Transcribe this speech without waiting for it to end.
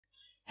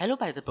Hello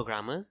Python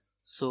programmers.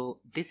 So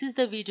this is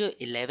the video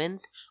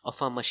 11th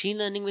of our machine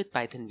learning with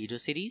Python video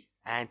series,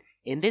 and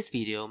in this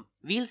video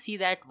we'll see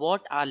that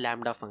what are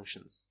lambda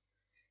functions.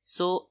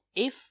 So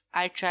if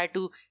I try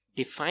to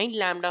define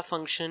lambda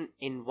function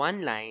in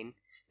one line,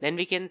 then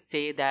we can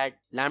say that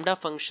lambda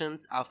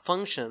functions are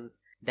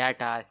functions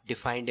that are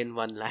defined in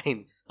one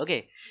lines.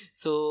 Okay,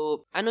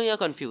 so I know you're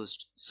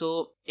confused.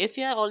 So if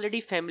you are already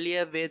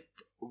familiar with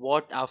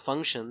what are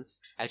functions,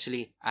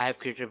 actually I have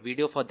created a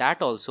video for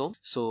that also.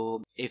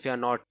 So if you are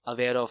not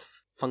aware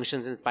of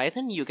functions in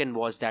Python, you can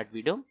watch that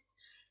video.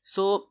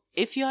 So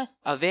if you are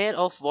aware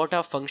of what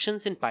are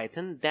functions in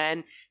Python,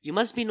 then you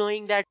must be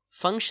knowing that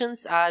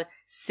functions are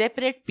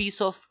separate piece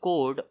of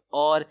code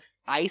or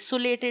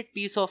isolated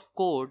piece of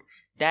code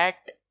that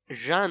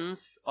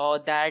runs or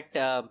that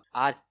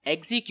are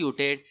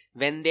executed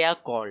when they are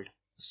called.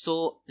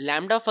 So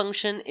lambda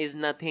function is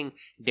nothing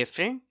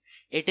different.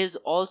 It is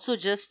also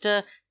just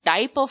a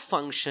type of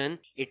function.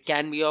 It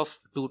can be of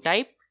two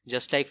types,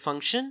 just like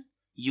function,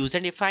 user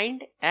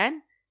defined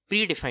and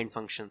predefined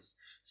functions.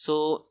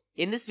 So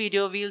in this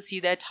video we'll see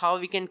that how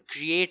we can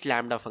create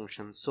lambda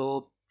functions.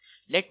 So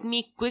let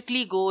me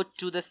quickly go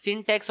to the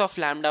syntax of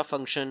lambda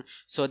function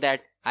so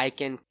that I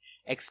can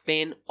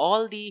explain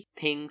all the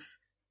things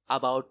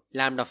about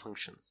lambda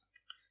functions.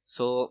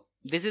 So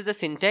this is the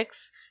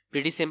syntax,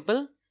 pretty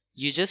simple.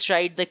 You just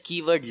write the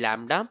keyword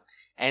lambda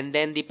and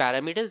then the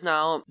parameters.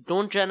 Now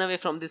don't run away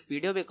from this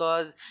video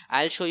because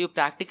I'll show you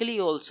practically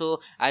also.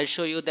 I'll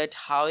show you that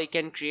how we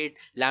can create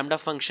lambda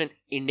function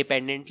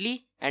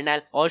independently, and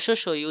I'll also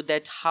show you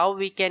that how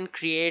we can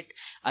create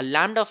a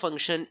lambda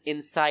function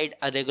inside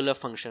a regular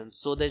function.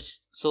 So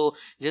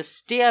just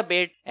stay a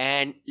bit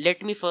and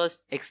let me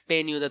first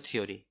explain you the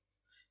theory.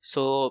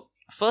 So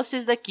first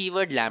is the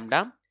keyword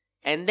lambda,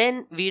 and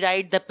then we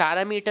write the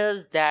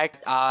parameters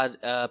that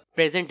are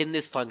present in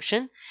this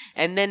function,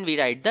 and then we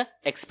write the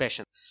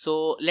expression.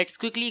 So let's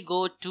quickly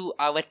go to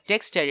our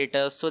text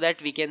editor so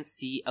that we can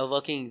see a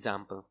working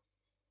example.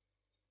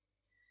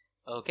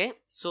 Okay,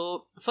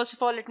 so first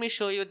of all let me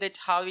show you that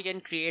how we can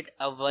create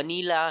a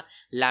vanilla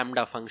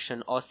lambda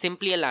function or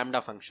simply a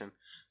lambda function.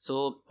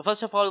 So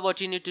first of all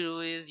what you need to do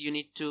is you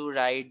need to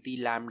write the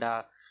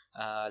lambda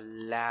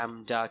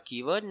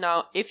keyword.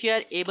 Now if you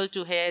are able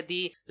to hear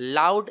the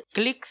loud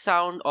click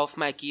sound of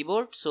my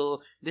keyboard,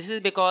 so this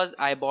is because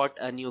I bought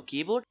a new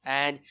keyboard,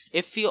 and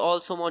if you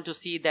also want to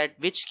see that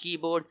which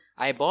keyboard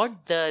I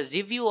bought, the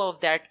review of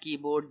that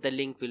keyboard, the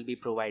link will be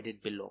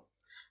provided below.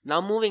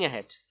 Now moving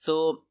ahead,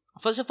 so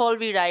first of all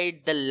we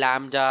write the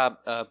lambda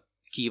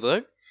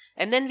keyword,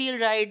 and then we'll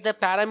write the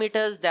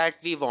parameters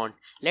that we want.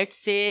 Let's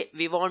say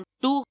we want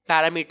two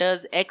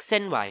parameters x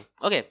and y.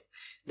 Okay,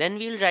 then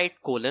we'll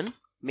write colon.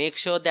 Make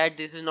sure that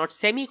this is not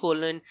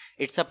semicolon,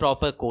 it's a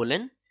proper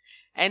colon.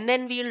 And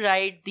then we'll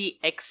write the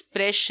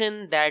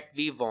expression that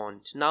we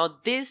want. Now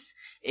this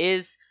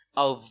is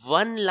a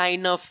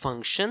one-liner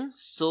function,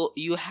 so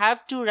you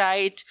have to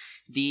write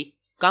the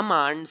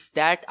commands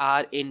that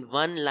are in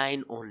one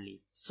line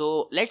only.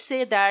 So let's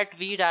say that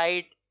we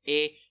write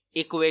a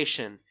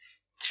equation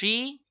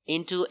 3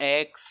 into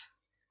x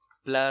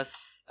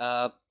plus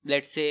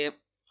let's say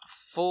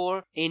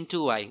 4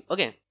 into y.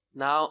 Okay,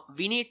 now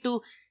we need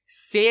to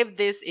save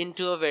this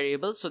into a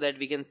variable so that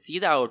we can see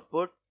the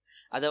output,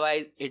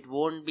 otherwise it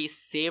won't be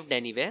saved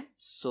anywhere.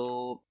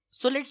 So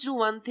let's do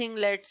one thing.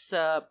 Let's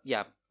so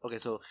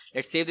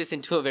let's save this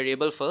into a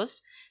variable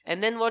first,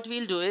 and then what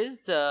we'll do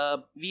is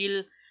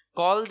we'll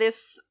call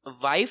this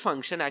y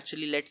function.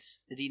 Actually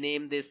let's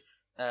rename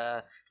this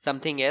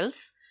something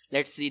else.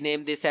 Let's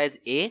rename this as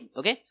a.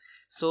 Okay,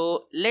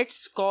 so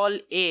let's call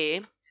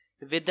a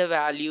with the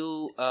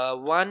value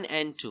 1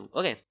 and 2.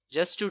 Okay,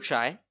 just to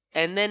try,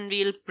 and then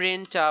we'll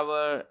print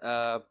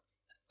our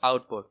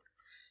output.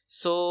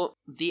 So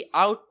the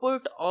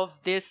output of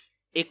this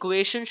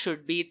equation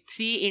should be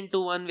 3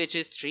 into 1, which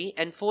is 3,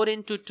 and 4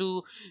 into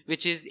 2,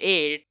 which is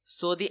 8.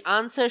 So the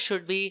answer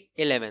should be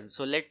 11.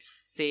 So let's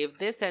save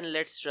this and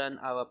let's run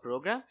our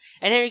program,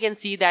 and here you can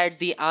see that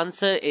the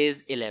answer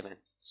is 11.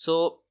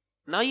 So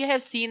now you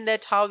have seen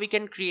that how we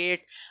can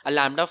create a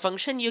lambda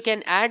function. You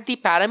can add the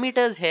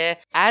parameters here,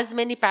 as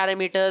many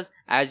parameters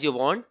as you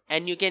want,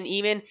 and you can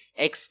even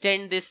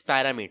extend this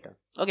parameter.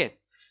 Okay,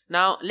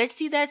 now let's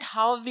see that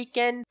how we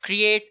can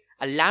create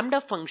a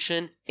lambda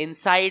function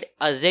inside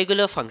a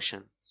regular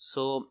function.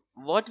 So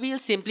what we'll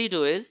simply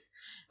do is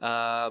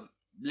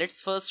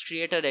let's first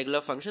create a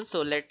regular function.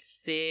 So let's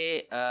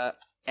say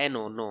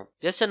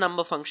just a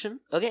number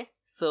function. Okay,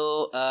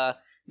 so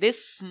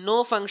this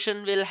no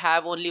function will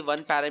have only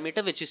one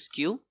parameter, which is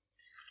q.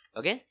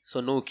 Okay,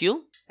 so no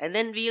q, and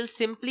then we'll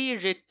simply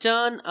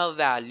return a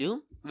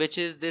value which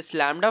is this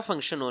lambda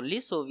function only.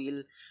 So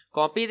we'll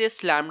copy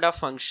this lambda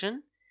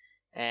function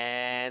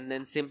and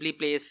then simply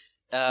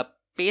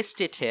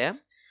paste it here.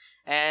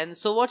 And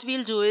so what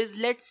we'll do is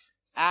let's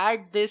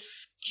add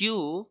this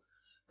q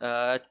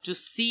to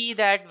see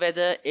that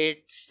whether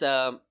it's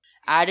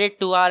added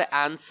to our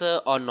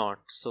answer or not.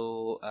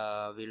 So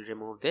we'll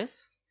remove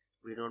this.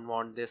 We don't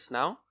want this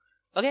now.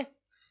 Okay,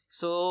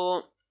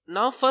 so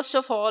now first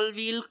of all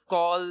we'll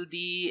call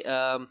the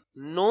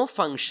no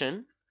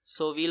function.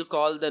 So we'll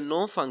call the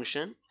no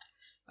function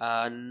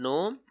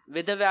no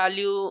with the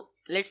value,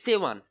 let's say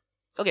 1.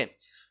 Okay,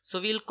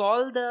 so we'll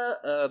call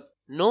the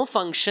no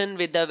function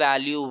with the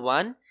value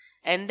 1,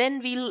 and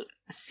then we'll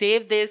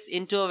save this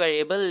into a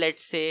variable,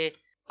 let's say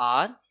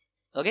r.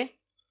 Okay,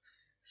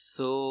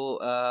 so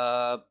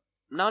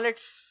now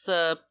let's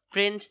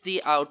print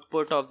the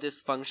output of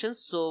this function.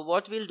 So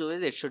what we'll do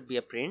is, it should be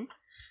a print.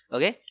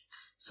 Okay,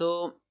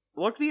 so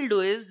what we'll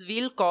do is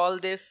we'll call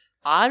this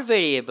r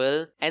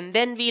variable, and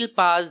then we'll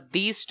pass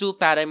these two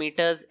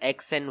parameters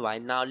x and y.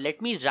 Now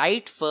let me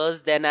write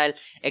first, then I'll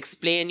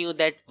explain you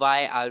that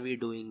why are we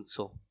doing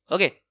so.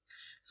 Okay,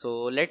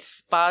 so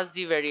let's pass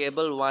the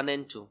variable 1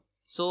 and 2.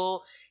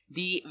 So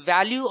the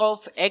value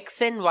of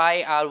x and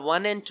y are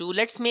 1 and 2.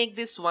 Let's make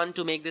this 1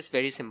 to make this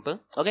very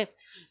simple. Okay,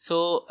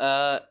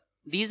 so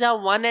these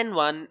are 1 and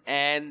 1,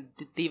 and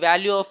the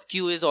value of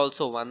q is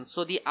also 1.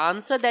 So the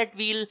answer that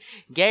we'll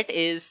get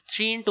is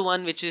 3 into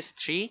 1, which is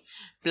 3,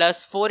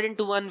 plus 4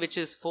 into 1, which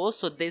is 4.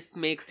 So this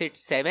makes it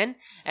 7,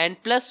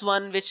 and plus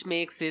 1, which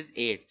makes is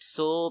 8.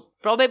 So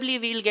probably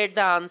we'll get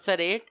the answer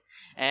 8,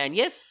 and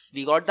yes,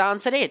 we got the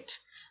answer 8.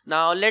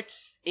 Now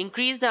let's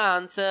increase the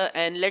answer,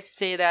 and let's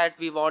say that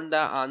we want the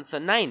answer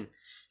 9.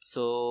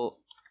 So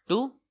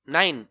 2,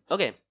 9.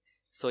 Okay,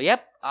 so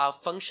yep, our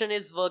function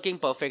is working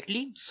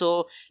perfectly.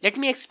 So let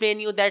me explain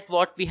you that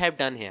what we have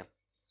done here.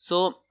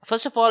 So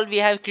first of all, we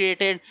have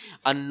created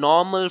a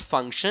normal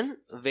function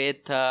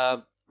with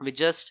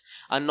just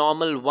a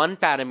normal 1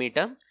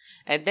 parameter,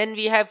 and then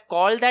we have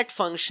called that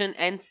function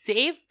and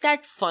saved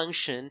that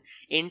function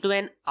into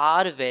an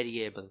r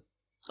variable.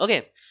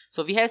 Okay,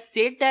 so we have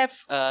saved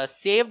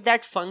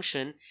that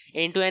function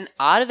into an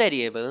r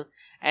variable,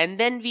 and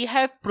then we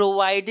have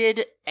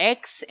provided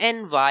x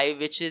and y,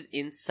 which is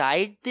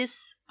inside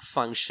this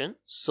function.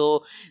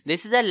 So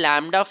this is a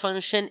lambda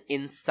function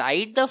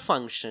inside the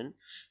function.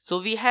 So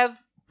we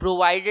have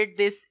provided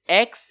this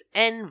x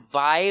and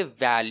y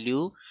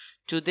value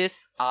to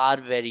this r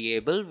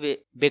variable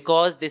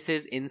because this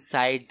is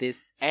inside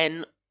this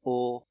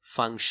no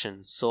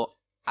function. So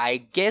I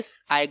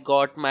guess I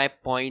got my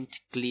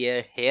point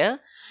clear here.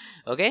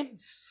 Okay,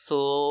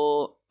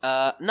 so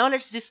now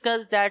let's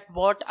discuss that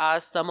what are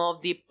some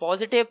of the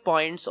positive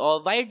points,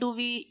 or why do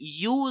we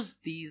use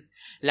these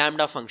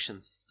lambda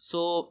functions.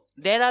 So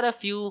there are a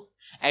few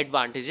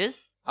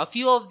advantages. A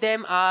few of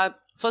them are,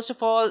 first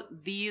of all,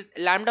 these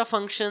lambda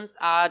functions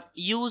are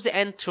use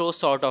and throw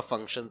sort of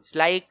functions.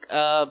 Like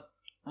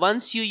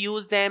once you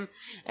use them,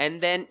 and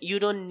then you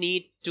don't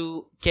need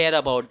to care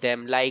about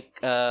them.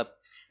 Like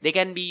they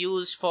can be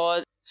used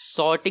for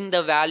sorting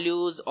the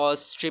values or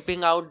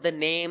stripping out the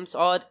names,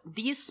 or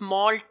these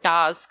small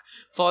tasks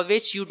for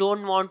which you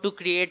don't want to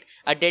create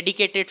a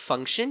dedicated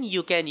function.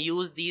 You can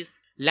use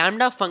these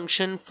lambda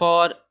function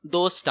for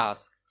those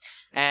tasks.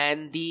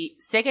 And the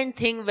second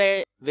thing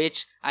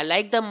which I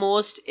like the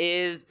most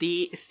is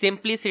the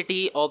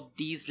simplicity of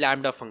these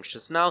lambda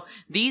functions. Now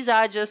these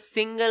are just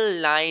single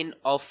line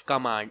of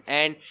command,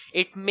 and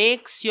it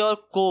makes your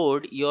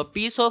code, your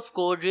piece of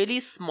code,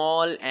 really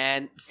small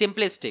and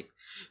simplistic.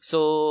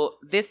 So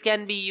this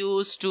can be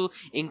used to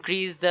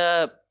increase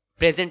the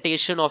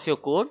presentation of your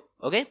code.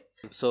 Okay,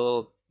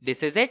 so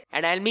this is it,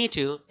 and I'll meet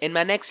you in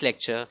my next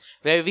lecture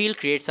where we'll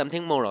create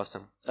something more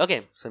awesome.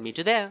 Okay, so meet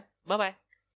you there. Bye bye.